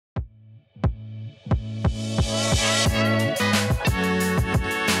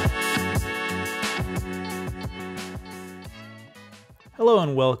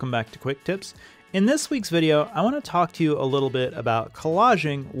and welcome back to Quick Tips. In this week's video, I want to talk to you a little bit about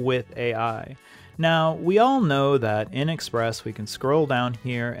collaging with AI. Now, we all know that in Express we can scroll down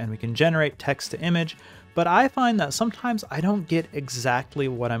here and we can generate text to image, but I find that sometimes I don't get exactly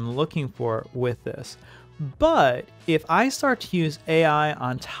what I'm looking for with this. But if I start to use AI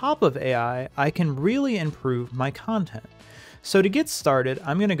on top of AI, I can really improve my content. So to get started,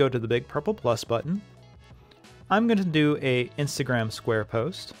 I'm going to go to the big purple plus button. I'm going to do a Instagram square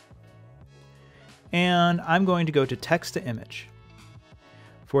post. And I'm going to go to text to image.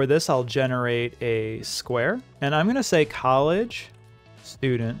 For this, I'll generate a square, and I'm going to say college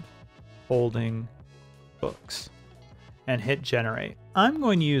student holding books and hit generate. I'm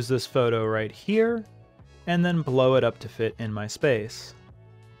going to use this photo right here and then blow it up to fit in my space.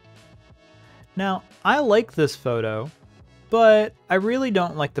 Now, I like this photo, but I really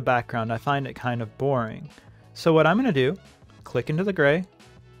don't like the background. I find it kind of boring. So what I'm going to do, click into the gray,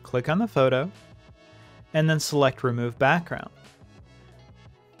 click on the photo, and then select remove background.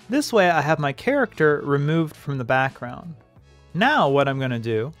 This way I have my character removed from the background. Now what I'm going to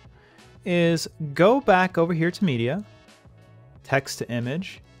do is go back over here to media, text to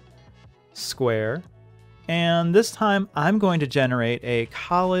image, square, and this time I'm going to generate a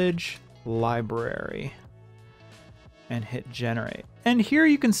college library and hit generate. And here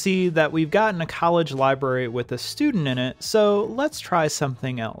you can see that we've gotten a college library with a student in it, so let's try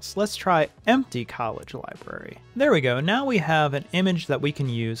something else. Let's try empty college library. There we go, now we have an image that we can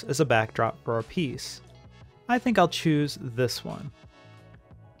use as a backdrop for our piece. I think I'll choose this one.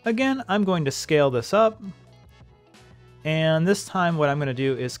 Again, I'm going to scale this up, and this time what I'm going to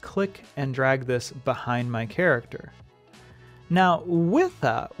do is click and drag this behind my character. Now with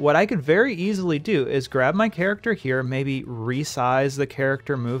that, what I could very easily do is grab my character here, maybe resize the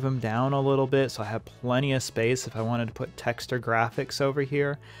character, move him down a little bit so I have plenty of space if I wanted to put text or graphics over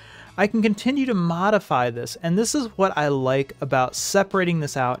here. I can continue to modify this, and this is what I like about separating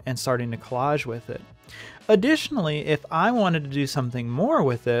this out and starting to collage with it. Additionally, if I wanted to do something more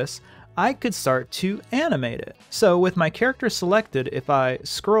with this, I could start to animate it. So with my character selected, if I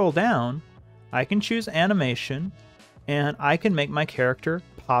scroll down, I can choose animation, and I can make my character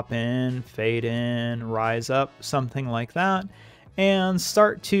pop in, fade in, rise up, something like that, and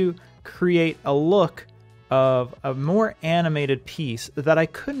start to create a look of a more animated piece that I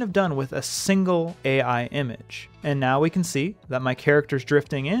couldn't have done with a single AI image. And now we can see that my character's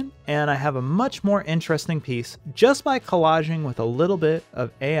drifting in, and I have a much more interesting piece just by collaging with a little bit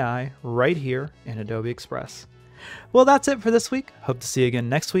of AI right here in Adobe Express. Well, that's it for this week. Hope to see you again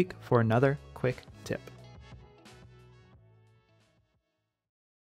next week for another quick